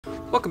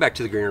Welcome back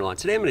to the Greener Lawn.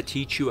 Today I'm going to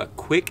teach you a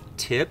quick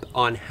tip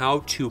on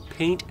how to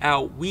paint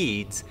out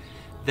weeds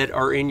that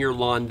are in your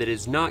lawn that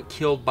is not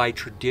killed by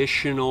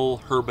traditional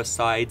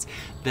herbicides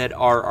that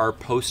are our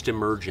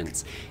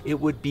post-emergence. It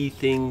would be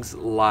things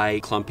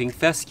like clumping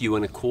fescue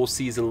in a cool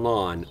season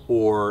lawn,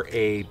 or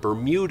a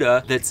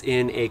Bermuda that's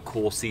in a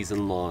cool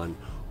season lawn,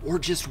 or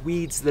just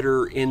weeds that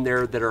are in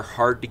there that are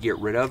hard to get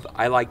rid of.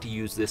 I like to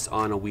use this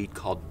on a weed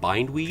called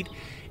bindweed,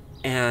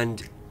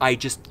 and I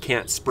just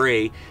can't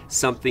spray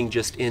something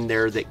just in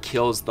there that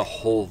kills the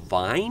whole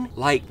vine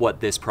like what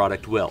this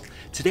product will.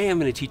 Today I'm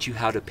going to teach you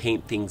how to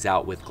paint things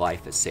out with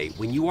glyphosate.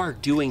 When you are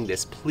doing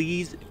this,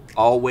 please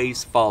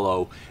always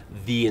follow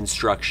the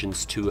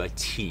instructions to a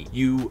T.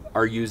 You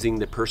are using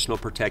the personal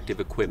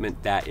protective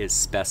equipment that is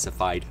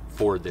specified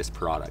for this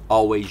product.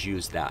 Always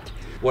use that.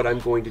 What I'm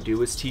going to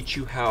do is teach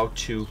you how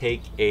to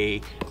take a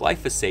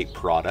glyphosate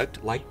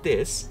product like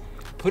this,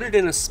 put it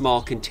in a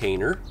small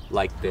container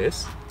like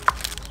this,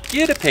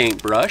 get a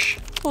paintbrush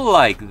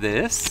like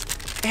this,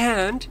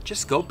 and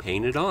just go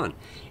paint it on.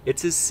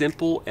 It's as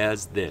simple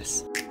as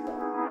this.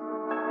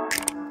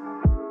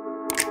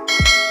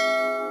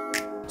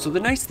 So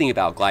the nice thing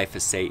about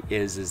glyphosate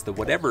is that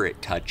whatever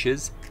it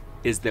touches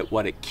is that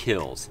what it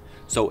kills.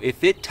 So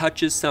if it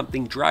touches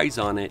something, dries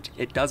on it,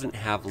 it doesn't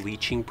have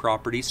leaching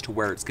properties to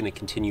where it's going to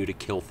continue to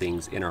kill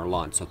things in our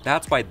lawn. So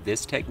that's why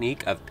this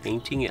technique of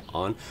painting it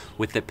on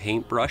with the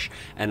paintbrush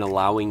and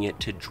allowing it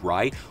to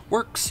dry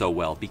works so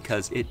well,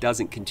 because it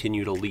doesn't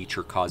continue to leach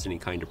or cause any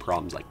kind of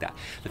problems like that.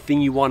 The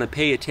thing you want to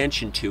pay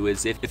attention to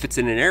is if it's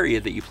in an area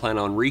that you plan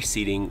on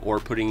reseeding or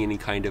putting any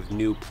kind of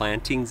new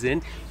plantings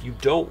in, you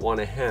don't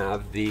want to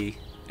have the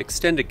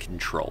extended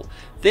control.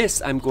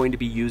 This I'm going to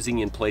be using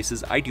in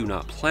places I do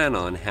not plan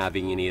on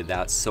having any of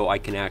that, so I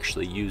can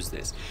actually use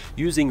this.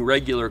 Using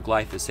regular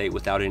glyphosate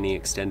without any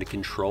extended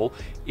control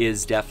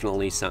is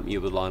definitely something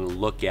you would want to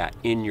look at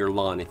in your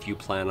lawn if you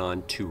plan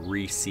on to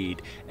reseed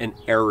an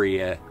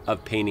area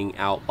of painting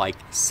out, like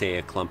say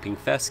a clumping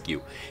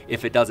fescue,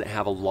 if it doesn't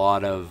have a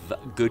lot of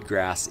good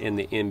grass in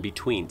the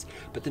in-betweens.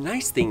 But the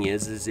nice thing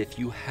is if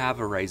you have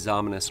a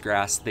rhizomatous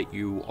grass that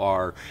you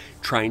are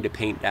trying to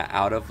paint that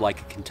out of,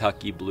 like a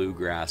Kentucky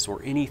bluegrass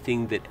or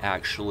anything that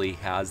actually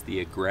has the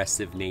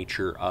aggressive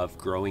nature of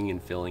growing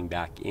and filling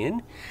back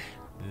in,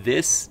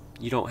 this,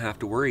 you don't have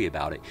to worry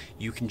about it.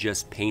 You can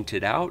just paint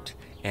it out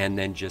and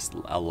then just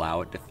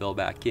allow it to fill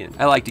back in.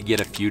 I like to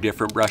get a few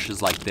different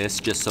brushes like this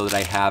just so that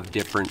I have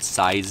different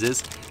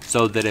sizes,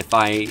 so that if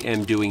I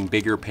am doing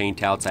bigger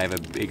paint outs, I have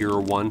a bigger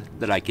one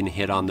that I can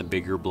hit on the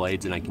bigger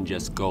blades and I can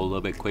just go a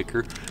little bit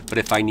quicker. But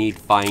if I need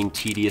fine,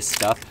 tedious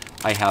stuff,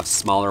 I have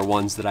smaller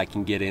ones that I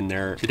can get in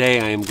there.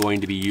 Today I am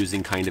going to be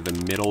using kind of a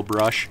middle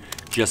brush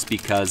just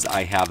because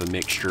I have a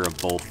mixture of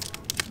both.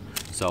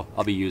 So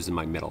I'll be using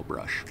my middle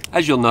brush.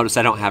 As you'll notice,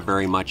 I don't have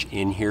very much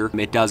in here.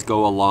 It does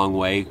go a long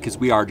way because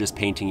we are just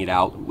painting it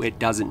out. It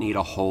doesn't need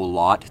a whole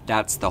lot.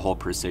 That's the whole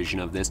precision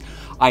of this.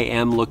 I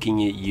am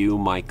looking at you,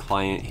 my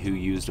client, who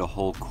used a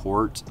whole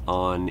quart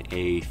on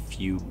a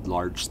few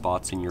large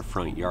spots in your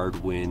front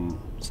yard when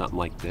something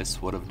like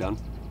this would have done.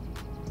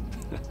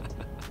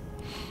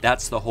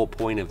 That's the whole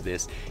point of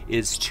this,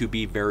 is to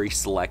be very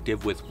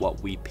selective with what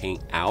we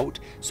paint out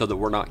so that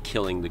we're not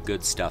killing the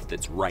good stuff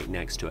that's right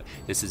next to it.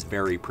 This is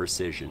very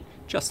precision,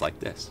 just like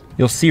this.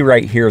 You'll see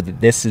right here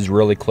that this is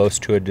really close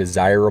to a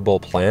desirable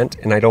plant,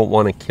 and I don't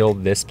want to kill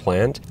this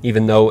plant.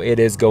 Even though it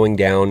is going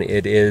down,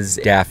 it is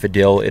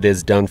daffodil, it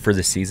is done for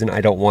the season, I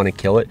don't want to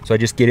kill it. So I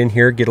just get in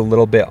here, get a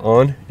little bit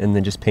on, and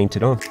then just paint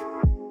it on.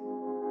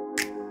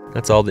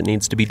 That's all that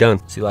needs to be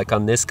done. See, like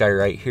on this guy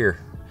right here,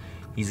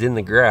 he's in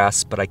the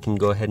grass, but I can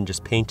go ahead and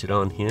just paint it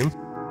on him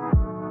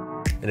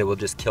and it will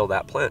just kill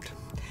that plant.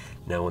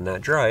 Now when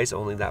that dries,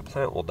 only that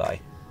plant will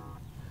die.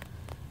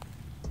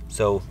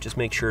 So just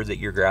make sure that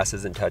your grass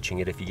isn't touching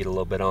it. If you get a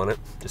little bit on it,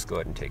 just go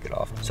ahead and take it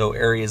off. So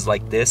areas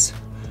like this,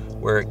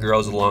 where it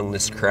grows along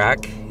this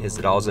crack, is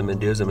that all I'm gonna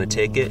do is I'm gonna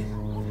take it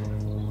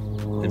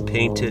and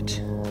paint it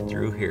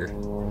through here.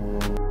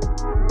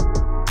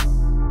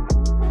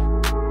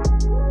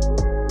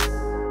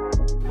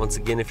 Once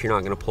again, if you're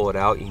not going to pull it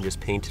out, you can just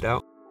paint it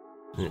out,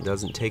 and it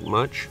doesn't take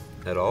much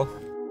at all.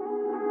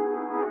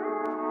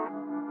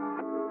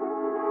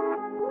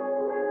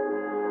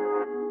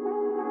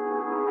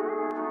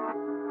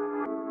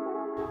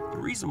 The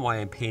reason why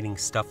I'm painting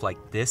stuff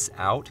like this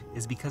out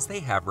is because they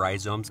have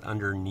rhizomes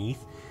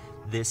underneath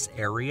this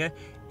area,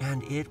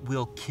 and it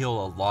will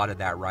kill a lot of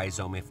that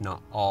rhizome, if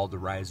not all the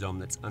rhizome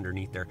that's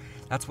underneath there.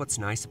 That's what's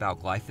nice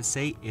about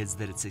glyphosate, is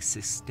that it's a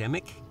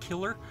systemic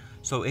killer.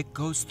 So it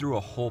goes through a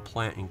whole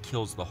plant and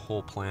kills the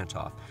whole plant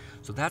off.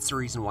 So that's the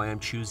reason why I'm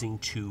choosing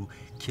to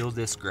kill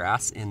this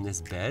grass in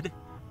this bed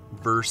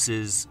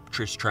versus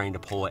just trying to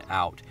pull it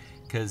out,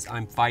 because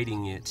I'm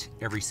fighting it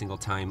every single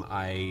time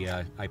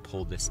I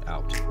pull this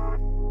out.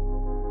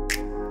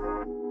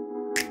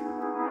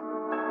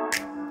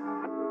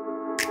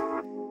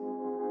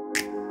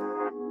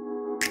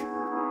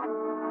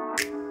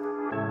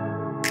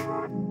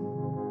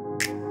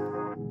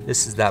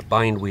 This is that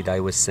bindweed I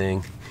was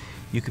saying.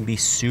 You can be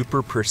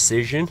super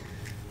precision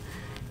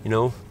you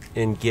know,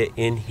 and get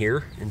in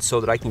here, and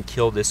so that I can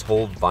kill this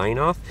whole vine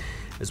off,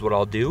 is what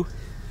I'll do,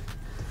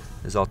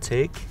 is I'll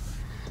take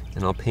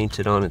and I'll paint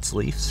it on its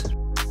leaves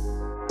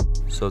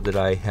so that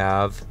I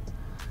have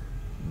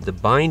the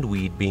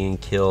bindweed being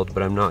killed,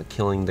 but I'm not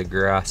killing the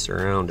grass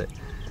around it.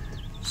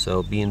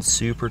 So being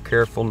super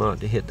careful not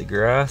to hit the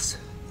grass.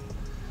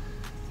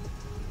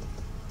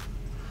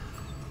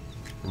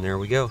 And there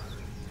we go.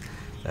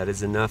 That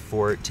is enough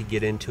for it to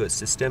get into it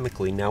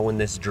systemically. Now when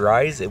this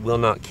dries, it will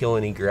not kill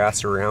any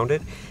grass around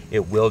it.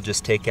 It will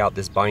just take out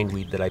this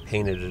bindweed that I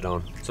painted it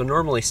on. So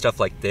normally stuff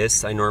like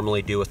this, I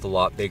normally do with a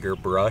lot bigger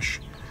brush.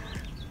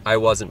 I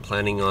wasn't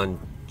planning on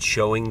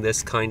showing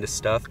this kind of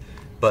stuff,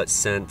 but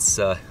since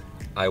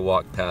I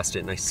walked past it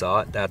and I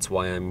saw it, that's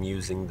why I'm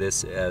using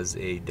this as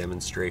a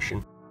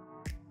demonstration.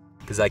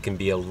 Because I can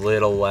be a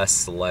little less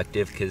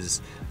selective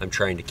because I'm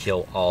trying to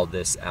kill all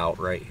this out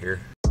right here.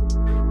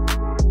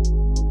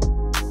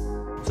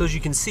 So as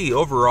you can see,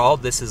 overall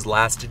this has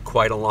lasted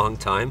quite a long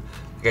time.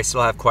 Like, I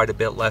still have quite a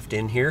bit left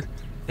in here,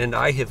 and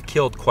I have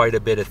killed quite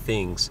a bit of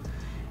things.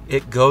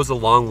 It goes a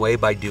long way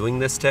by doing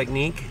this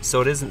technique,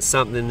 so it isn't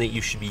something that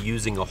you should be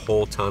using a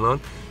whole ton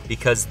on,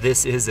 because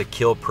this is a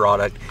kill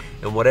product,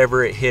 and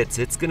whatever it hits,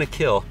 it's gonna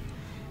kill.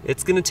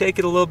 It's gonna take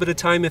it a little bit of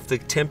time if the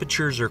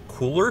temperatures are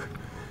cooler,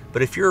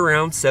 but if you're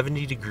around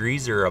 70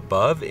 degrees or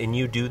above and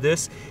you do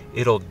this,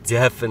 it'll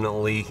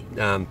definitely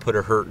put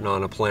a hurting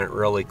on a plant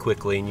really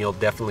quickly, and you'll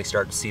definitely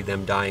start to see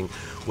them dying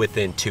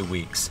within 2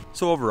 weeks.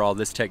 So overall,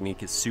 this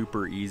technique is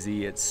super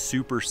easy. It's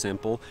super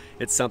simple.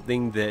 It's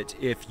something that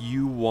if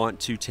you want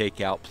to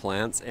take out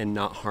plants and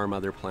not harm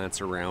other plants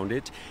around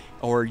it,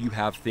 or you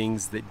have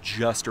things that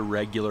just a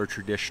regular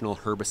traditional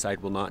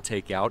herbicide will not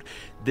take out,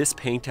 this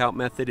paint out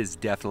method is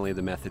definitely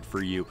the method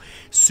for you.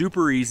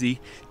 Super easy.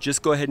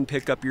 Just go ahead and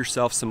pick up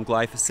yourself some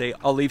glyphosate.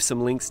 I'll leave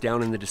some links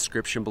down in the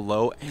description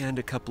below and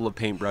a couple of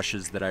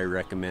paintbrushes that I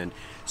recommend.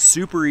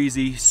 Super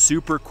easy,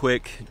 super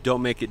quick.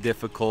 Don't make it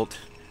difficult.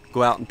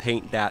 Go out and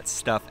paint that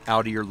stuff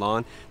out of your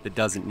lawn that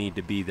doesn't need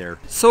to be there.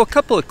 So a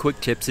couple of quick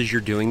tips as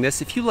you're doing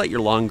this. If you let your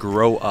lawn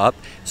grow up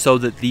so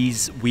that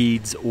these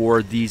weeds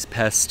or these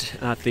pest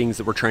things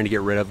that we're trying to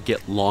get rid of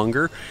get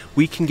longer,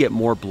 we can get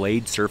more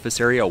blade surface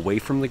area away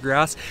from the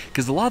grass,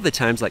 because a lot of the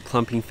times like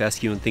clumping,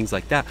 fescue and things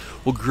like that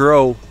will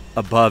grow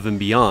above and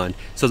beyond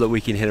so that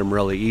we can hit them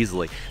really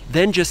easily.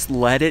 Then just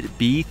let it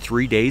be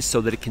 3 days so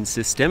that it can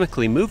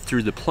systemically move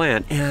through the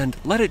plant, and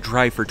let it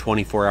dry for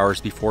 24 hours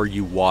before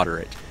you water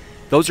it.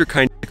 Those are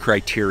kind of the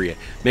criteria.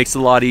 Makes it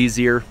a lot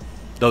easier.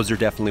 Those are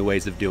definitely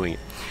ways of doing it.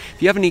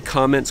 If you have any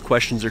comments,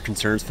 questions, or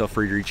concerns, feel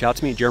free to reach out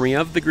to me at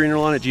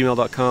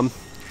jeremyofthegreenerlawn@gmail.com.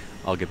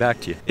 I'll get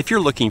back to you. If you're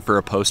looking for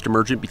a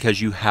post-emergent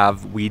because you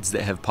have weeds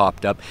that have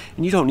popped up,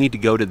 and you don't need to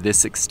go to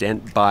this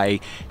extent by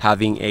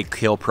having a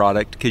kill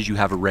product because you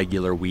have a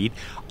regular weed,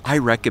 I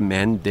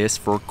recommend this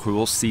for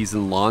cool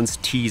season lawns,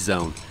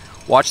 T-Zone.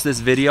 Watch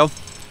this video,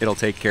 it'll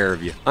take care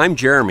of you. I'm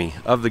Jeremy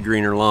of The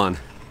Greener Lawn.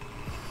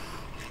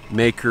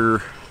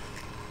 Maker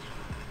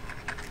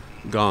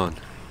gone.